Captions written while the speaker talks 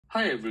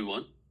Hi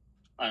everyone,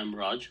 I'm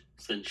Raj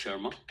Sen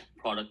Sharma,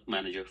 Product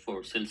Manager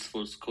for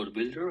Salesforce Code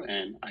Builder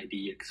and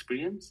IDE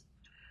Experience.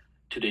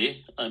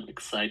 Today, I'm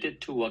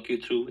excited to walk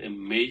you through a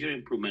major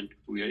improvement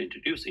we are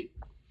introducing,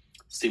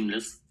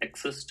 seamless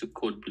access to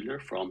Code Builder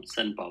from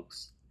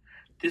Sandbox.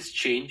 This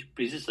change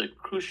bridges a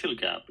crucial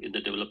gap in the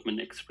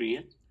development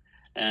experience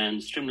and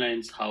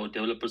streamlines how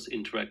developers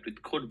interact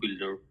with Code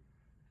Builder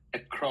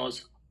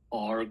across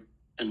org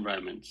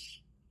environments.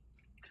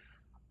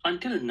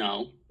 Until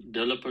now,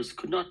 developers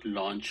could not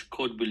launch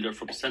Code Builder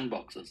from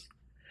sandboxes,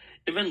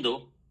 even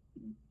though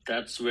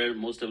that's where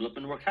most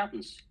development work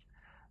happens.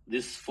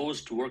 This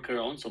forced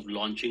workarounds of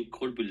launching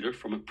Code Builder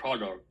from a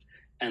product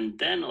and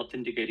then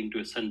authenticating to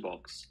a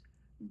sandbox,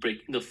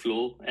 breaking the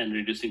flow and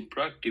reducing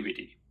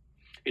productivity.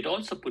 It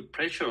also put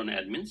pressure on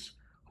admins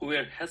who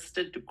were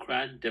hesitant to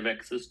grant dev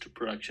access to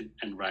production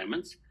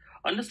environments,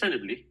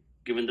 understandably,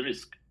 given the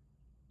risk.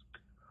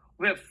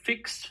 We have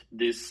fixed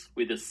this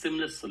with a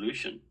seamless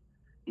solution.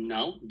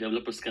 Now,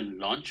 developers can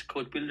launch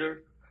Code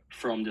Builder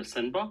from their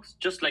sandbox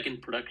just like in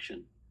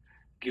production,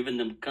 giving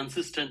them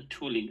consistent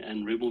tooling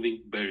and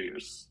removing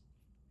barriers.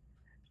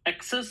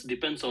 Access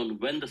depends on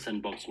when the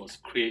sandbox was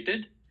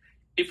created.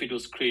 If it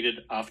was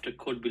created after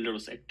Code Builder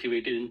was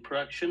activated in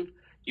production,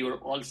 you are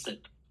all set.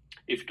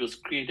 If it was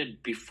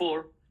created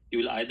before, you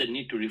will either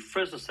need to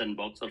refresh the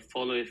sandbox or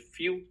follow a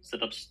few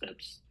setup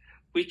steps,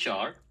 which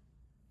are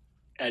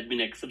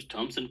admin accepts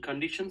terms and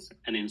conditions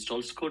and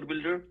installs Code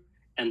Builder,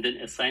 and then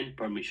assign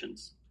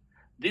permissions.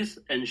 This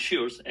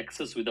ensures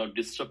access without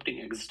disrupting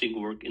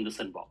existing work in the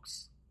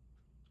sandbox.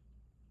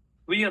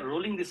 We are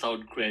rolling this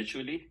out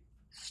gradually,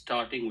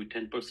 starting with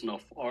 10%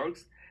 of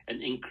orgs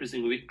and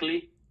increasing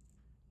weekly.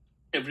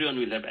 Everyone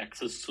will have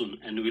access soon,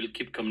 and we will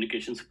keep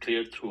communications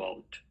clear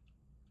throughout.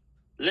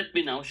 Let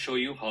me now show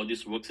you how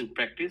this works in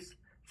practice,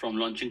 from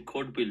launching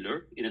Code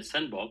Builder in a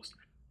sandbox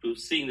to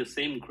seeing the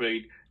same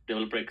great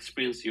developer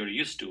experience you're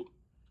used to.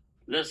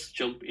 Let's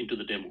jump into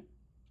the demo.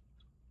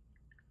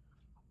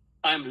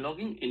 I'm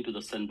logging into the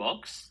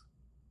sandbox.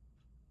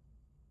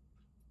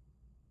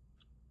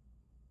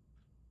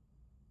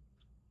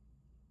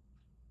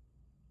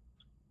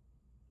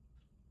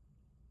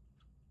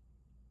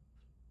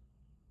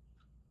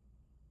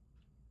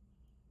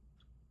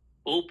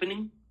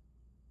 Opening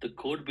the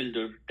Code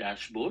Builder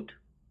dashboard.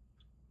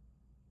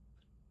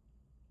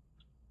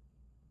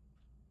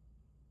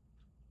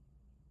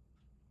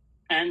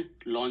 And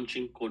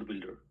launching Code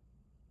Builder.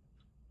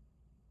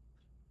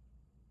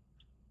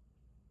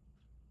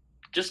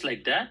 Just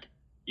like that,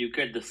 you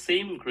get the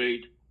same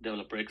great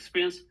developer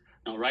experience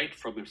now right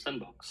from your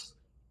sandbox.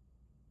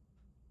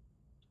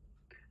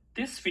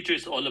 This feature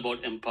is all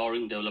about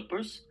empowering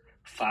developers,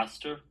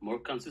 faster, more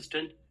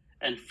consistent,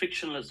 and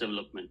frictionless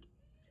development.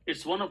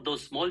 It's one of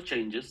those small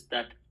changes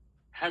that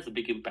has a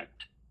big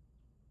impact.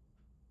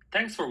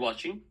 Thanks for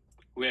watching.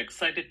 We're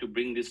excited to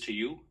bring this to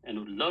you and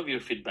would love your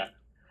feedback.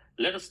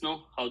 Let us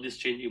know how this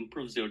change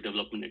improves your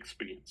development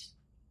experience.